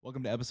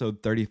Welcome to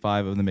episode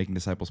 35 of the Making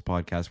Disciples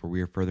podcast, where we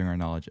are furthering our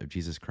knowledge of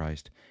Jesus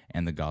Christ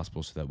and the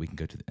gospel so that we can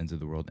go to the ends of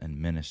the world and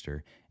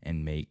minister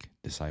and make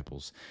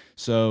disciples.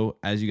 So,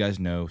 as you guys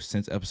know,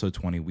 since episode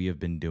 20, we have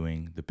been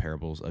doing the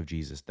parables of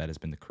Jesus. That has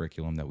been the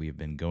curriculum that we have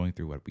been going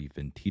through, what we've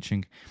been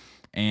teaching.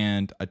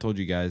 And I told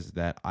you guys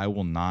that I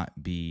will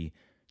not be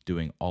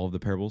doing all of the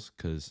parables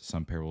because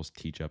some parables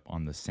teach up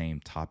on the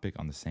same topic,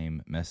 on the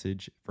same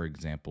message. For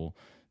example,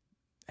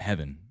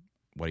 heaven,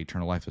 what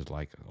eternal life is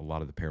like. A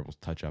lot of the parables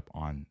touch up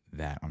on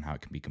that, on how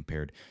it can be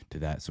compared to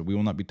that. So we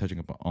will not be touching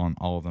up on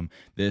all of them.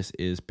 This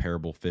is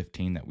parable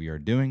 15 that we are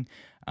doing.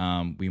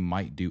 We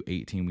might do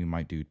 18, we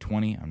might do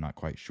 20. I'm not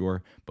quite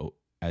sure, but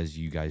as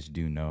you guys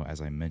do know,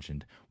 as I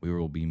mentioned, we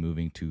will be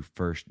moving to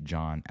 1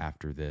 John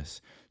after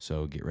this.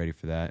 So get ready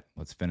for that.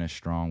 Let's finish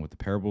strong with the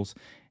parables.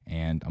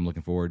 And I'm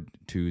looking forward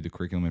to the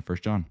curriculum in 1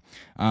 John.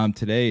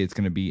 Today, it's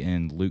going to be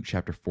in Luke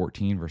chapter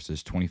 14,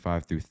 verses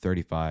 25 through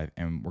 35,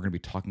 and we're going to be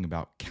talking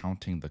about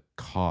counting the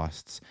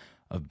costs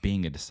of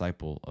being a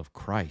disciple of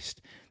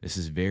Christ. This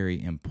is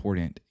very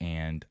important,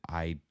 and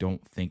I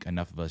don't think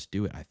enough of us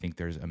do it. I think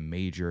there's a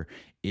major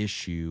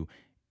issue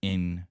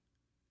in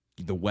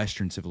the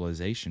Western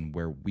civilization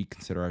where we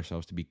consider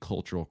ourselves to be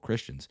cultural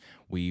Christians.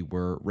 We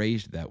were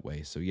raised that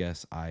way. So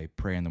yes, I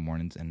pray in the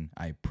mornings and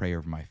I pray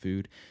over my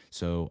food.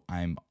 So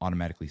I'm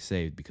automatically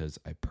saved because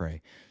I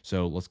pray.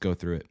 So let's go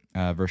through it.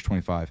 Verse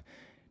 25.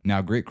 Now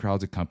great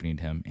crowds accompanied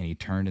him, and he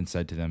turned and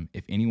said to them,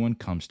 if anyone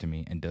comes to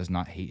me and does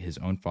not hate his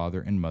own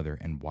father and mother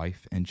and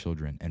wife and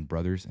children and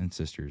brothers and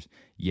sisters,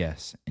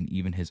 yes, and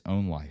even his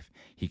own life,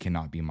 he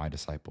cannot be my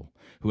disciple.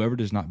 Whoever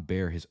does not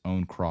bear his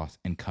own cross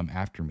and come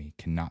after me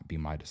cannot be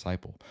my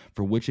disciple.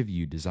 For which of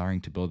you,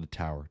 desiring to build a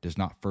tower, does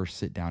not first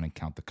sit down and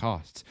count the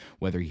costs,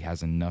 whether he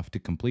has enough to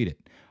complete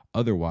it?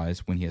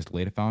 Otherwise, when he has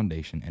laid a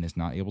foundation and is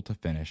not able to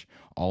finish,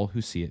 all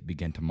who see it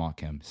begin to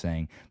mock him,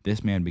 saying,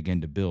 this man began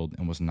to build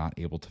and was not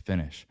able to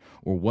finish.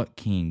 Or what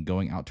king,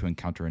 going out to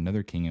encounter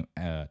another king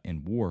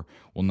in war,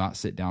 will not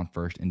sit down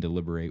first and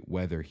deliberate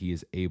whether he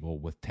is able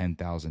with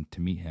 10,000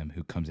 to meet him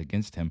who comes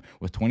against him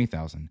with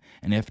 20,000?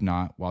 And if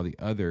not, while the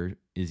other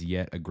is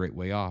yet a great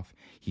way off,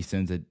 he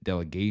sends a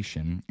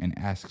delegation and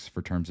asks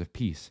for terms of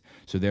peace.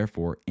 So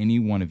therefore, any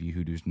one of you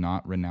who does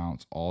not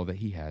renounce all that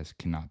he has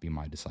cannot be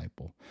my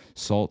disciple.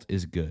 Salt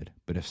is good,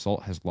 but if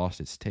salt has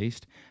lost its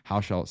taste, how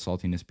shall its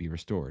saltiness be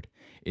restored?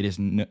 It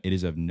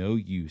is of no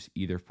use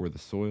either for the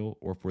soil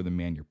or for the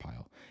manure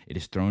pile. It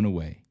is thrown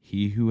away.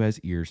 He who has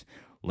ears,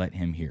 let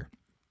him hear.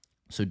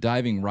 So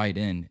diving right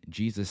in,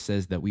 Jesus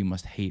says that we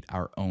must hate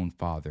our own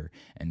father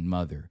and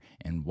mother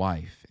and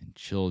wife and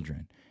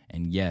children,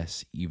 and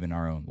yes, even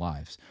our own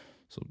lives.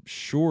 So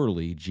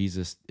surely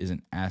Jesus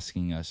isn't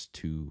asking us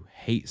to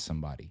hate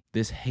somebody.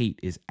 This hate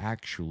is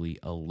actually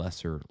a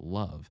lesser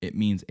love. It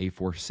means a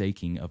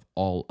forsaking of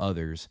all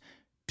others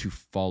to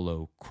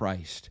follow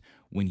Christ.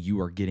 When you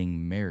are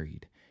getting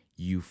married,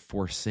 you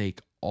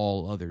forsake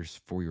all others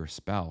for your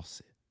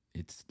spouse.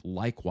 It's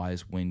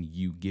likewise when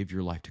you give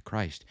your life to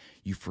Christ,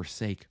 you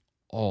forsake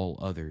all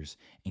others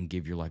and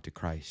give your life to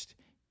Christ.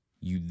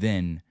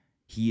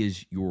 He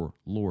is your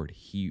Lord.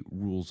 He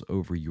rules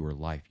over your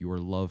life. Your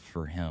love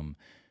for him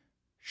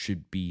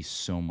should be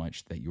so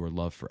much that your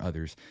love for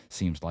others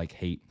seems like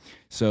hate.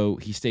 So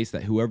he states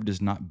that whoever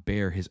does not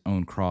bear his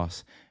own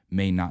cross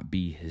may not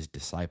be his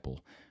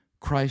disciple.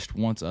 Christ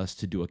wants us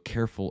to do a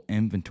careful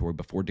inventory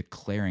before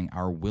declaring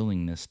our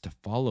willingness to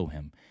follow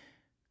him.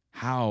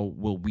 How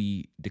will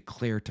we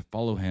declare to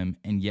follow him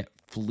and yet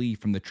flee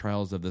from the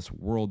trials of this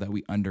world that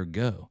we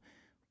undergo?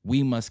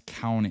 We must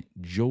count it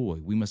joy.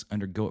 We must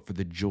undergo it for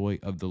the joy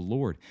of the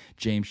Lord.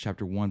 James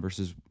chapter 1,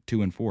 verses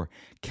 2 and 4.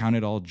 Count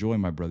it all joy,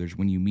 my brothers,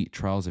 when you meet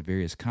trials of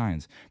various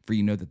kinds, for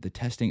you know that the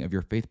testing of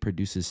your faith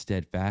produces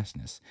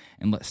steadfastness.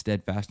 And let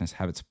steadfastness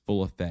have its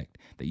full effect,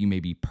 that you may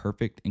be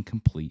perfect and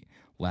complete,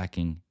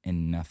 lacking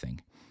in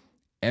nothing.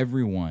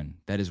 Everyone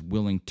that is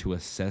willing to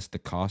assess the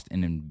cost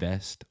and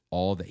invest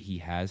all that he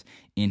has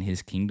in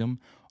his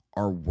kingdom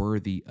are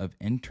worthy of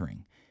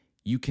entering.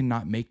 You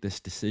cannot make this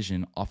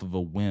decision off of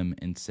a whim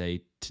and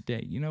say,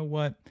 today, you know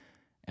what?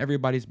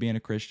 Everybody's being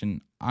a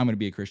Christian. I'm going to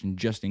be a Christian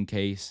just in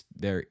case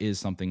there is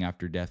something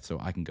after death so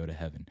I can go to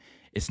heaven.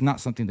 It's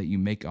not something that you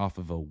make off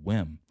of a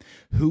whim.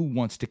 Who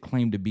wants to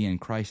claim to be in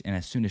Christ, and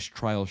as soon as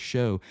trials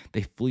show,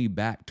 they flee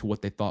back to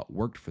what they thought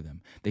worked for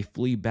them? They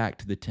flee back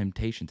to the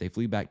temptations. They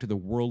flee back to the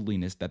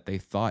worldliness that they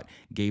thought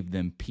gave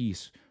them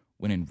peace,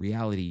 when in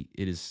reality,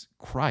 it is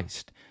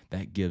Christ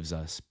that gives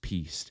us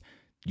peace.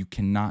 You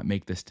cannot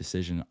make this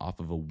decision off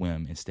of a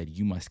whim. Instead,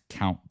 you must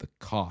count the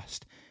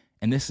cost.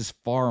 And this is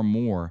far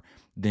more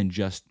than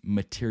just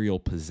material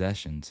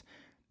possessions.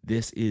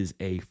 This is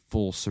a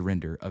full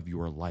surrender of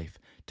your life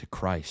to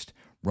Christ.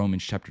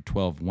 Romans chapter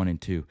 12, 1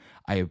 and 2.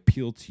 I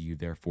appeal to you,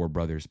 therefore,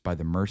 brothers, by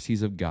the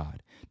mercies of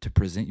God, to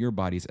present your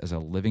bodies as a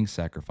living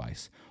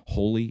sacrifice,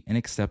 holy and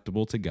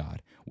acceptable to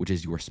God, which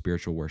is your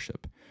spiritual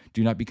worship.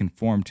 Do not be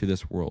conformed to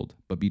this world,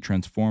 but be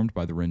transformed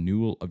by the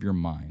renewal of your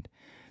mind,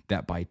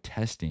 that by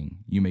testing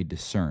you may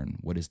discern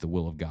what is the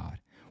will of God,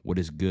 what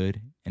is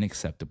good and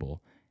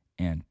acceptable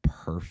and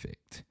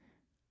perfect.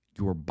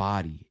 Your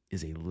body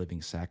is a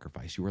living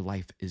sacrifice. Your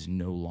life is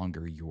no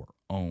longer your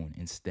own.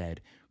 Instead,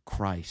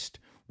 Christ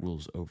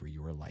rules over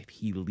your life.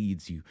 He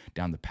leads you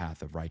down the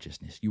path of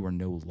righteousness. You are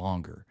no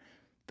longer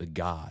the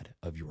God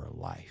of your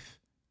life.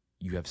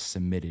 You have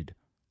submitted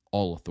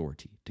all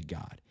authority to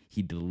God.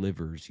 He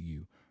delivers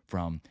you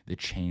from the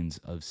chains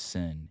of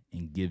sin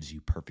and gives you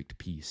perfect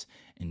peace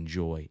and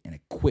joy and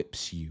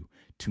equips you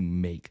to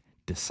make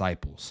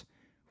disciples.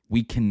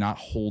 We cannot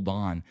hold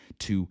on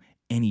to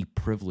any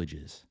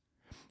privileges.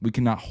 We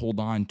cannot hold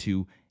on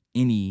to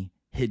any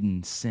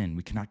hidden sin.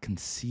 We cannot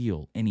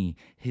conceal any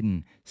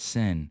hidden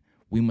sin.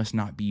 We must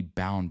not be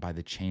bound by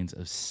the chains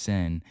of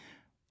sin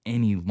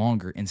any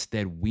longer.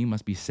 Instead, we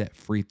must be set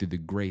free through the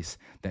grace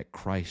that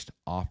Christ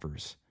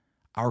offers.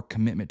 Our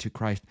commitment to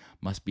Christ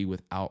must be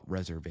without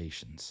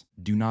reservations.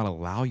 Do not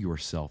allow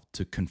yourself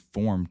to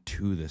conform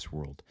to this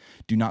world.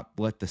 Do not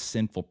let the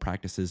sinful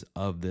practices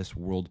of this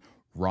world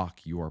rock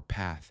your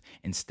path.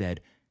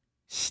 Instead,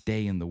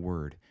 stay in the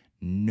Word.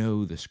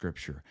 Know the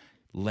Scripture.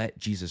 Let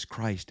Jesus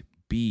Christ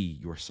be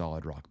your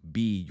solid rock,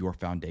 be your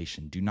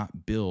foundation. Do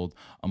not build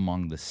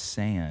among the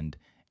sand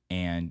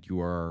and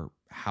your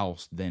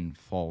house then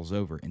falls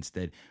over.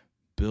 Instead,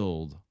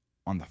 build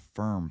on the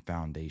firm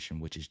foundation,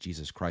 which is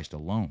Jesus Christ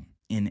alone.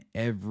 In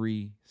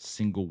every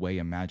single way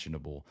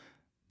imaginable,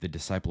 the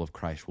disciple of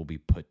Christ will be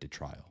put to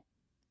trial.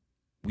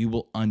 We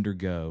will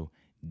undergo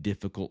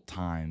difficult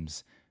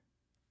times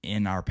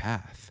in our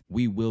path.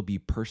 We will be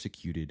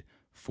persecuted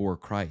for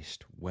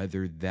Christ,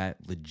 whether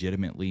that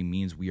legitimately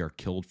means we are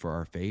killed for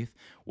our faith,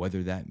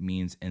 whether that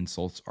means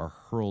insults are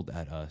hurled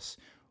at us.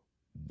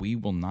 We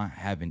will not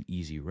have an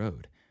easy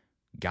road.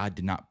 God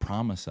did not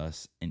promise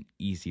us an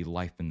easy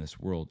life in this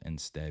world.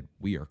 Instead,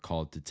 we are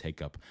called to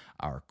take up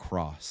our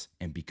cross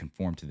and be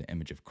conformed to the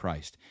image of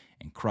Christ.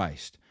 And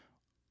Christ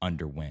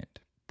underwent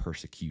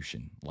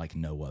persecution like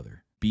no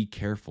other. Be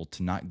careful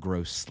to not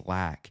grow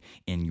slack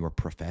in your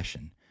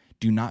profession.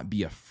 Do not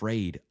be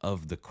afraid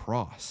of the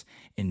cross.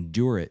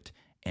 Endure it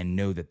and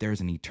know that there's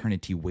an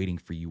eternity waiting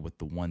for you with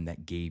the one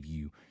that gave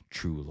you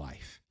true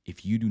life.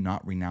 If you do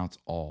not renounce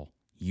all,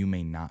 you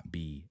may not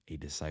be a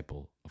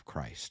disciple of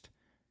Christ.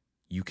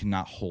 You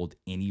cannot hold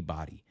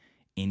anybody,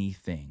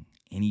 anything,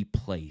 any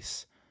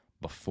place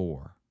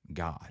before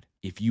God.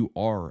 If you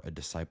are a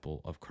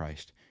disciple of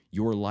Christ,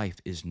 your life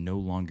is no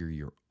longer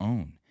your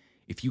own.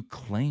 If you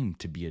claim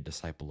to be a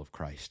disciple of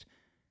Christ,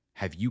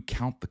 have you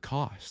count the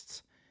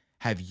costs?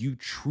 Have you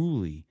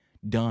truly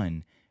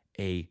done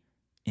a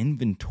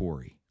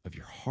inventory of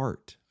your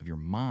heart, of your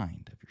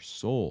mind, of your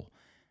soul?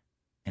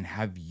 And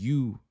have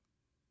you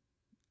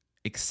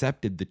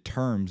accepted the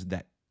terms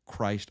that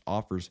Christ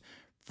offers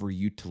for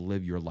you to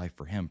live your life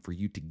for him, for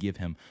you to give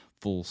him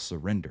full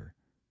surrender?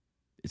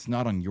 It's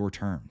not on your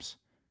terms.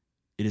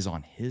 It is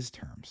on his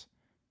terms.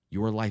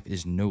 Your life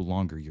is no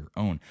longer your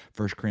own.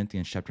 1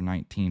 Corinthians chapter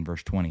 19,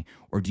 verse 20.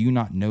 Or do you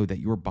not know that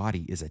your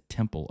body is a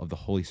temple of the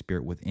Holy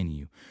Spirit within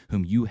you,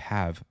 whom you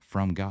have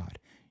from God?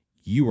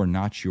 You are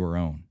not your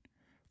own,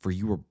 for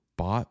you were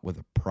bought with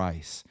a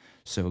price.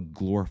 So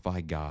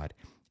glorify God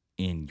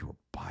in your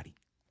body.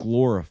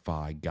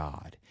 Glorify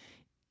God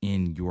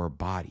in your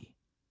body.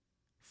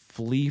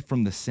 Flee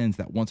from the sins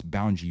that once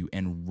bound you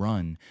and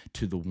run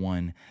to the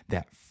one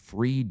that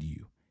freed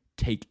you.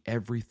 Take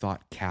every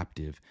thought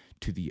captive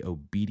to the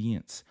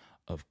obedience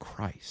of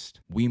Christ.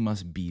 We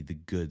must be the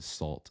good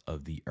salt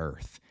of the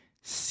earth.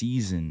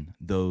 Season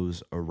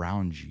those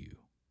around you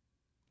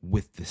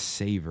with the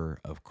savor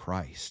of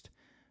Christ.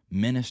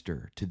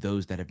 Minister to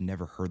those that have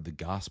never heard the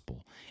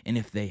gospel. And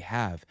if they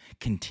have,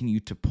 continue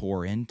to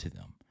pour into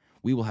them.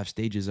 We will have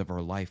stages of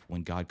our life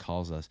when God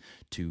calls us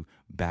to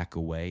back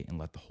away and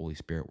let the Holy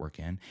Spirit work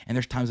in. And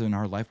there's times in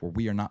our life where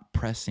we are not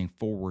pressing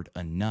forward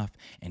enough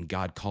and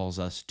God calls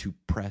us to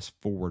press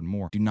forward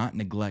more. Do not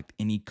neglect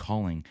any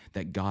calling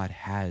that God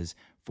has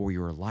for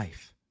your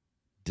life.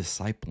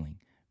 Discipling,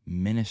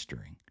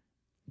 ministering,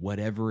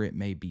 whatever it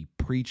may be,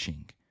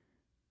 preaching,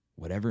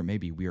 whatever it may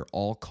be, we are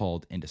all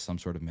called into some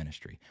sort of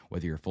ministry,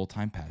 whether you're a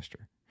full-time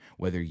pastor,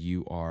 whether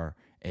you are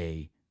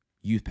a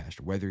youth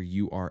pastor, whether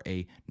you are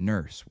a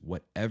nurse,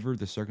 whatever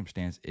the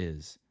circumstance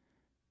is,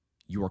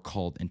 you are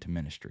called into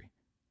ministry.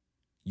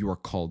 You are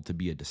called to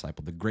be a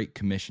disciple. The Great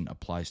Commission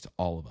applies to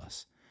all of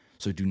us.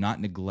 So do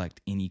not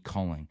neglect any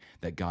calling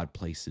that God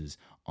places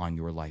on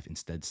your life.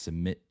 Instead,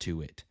 submit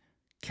to it,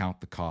 count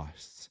the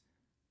costs,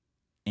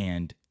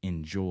 and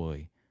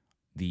enjoy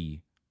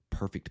the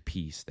perfect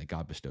peace that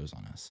God bestows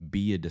on us.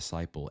 Be a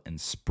disciple and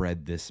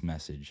spread this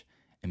message,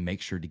 and make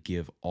sure to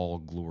give all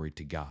glory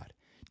to God.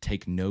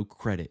 Take no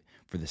credit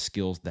for the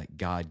skills that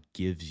God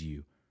gives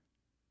you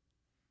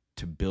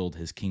to build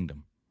his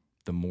kingdom.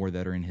 The more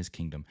that are in his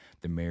kingdom,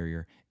 the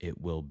merrier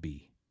it will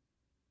be.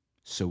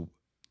 So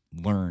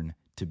learn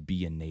to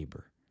be a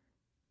neighbor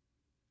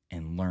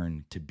and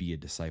learn to be a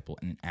disciple,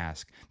 and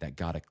ask that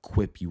God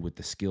equip you with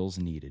the skills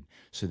needed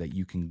so that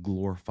you can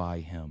glorify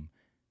him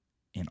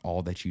in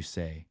all that you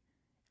say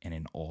and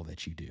in all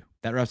that you do.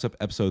 That wraps up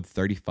episode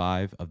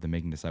 35 of the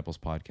Making Disciples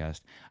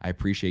podcast. I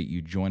appreciate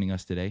you joining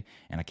us today,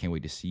 and I can't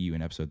wait to see you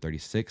in episode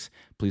 36.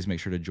 Please make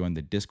sure to join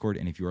the Discord,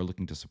 and if you are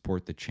looking to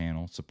support the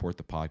channel, support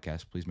the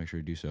podcast, please make sure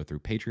to do so through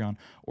Patreon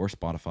or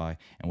Spotify,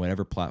 and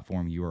whatever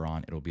platform you are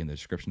on, it'll be in the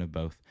description of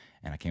both,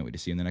 and I can't wait to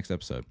see you in the next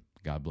episode.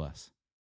 God bless.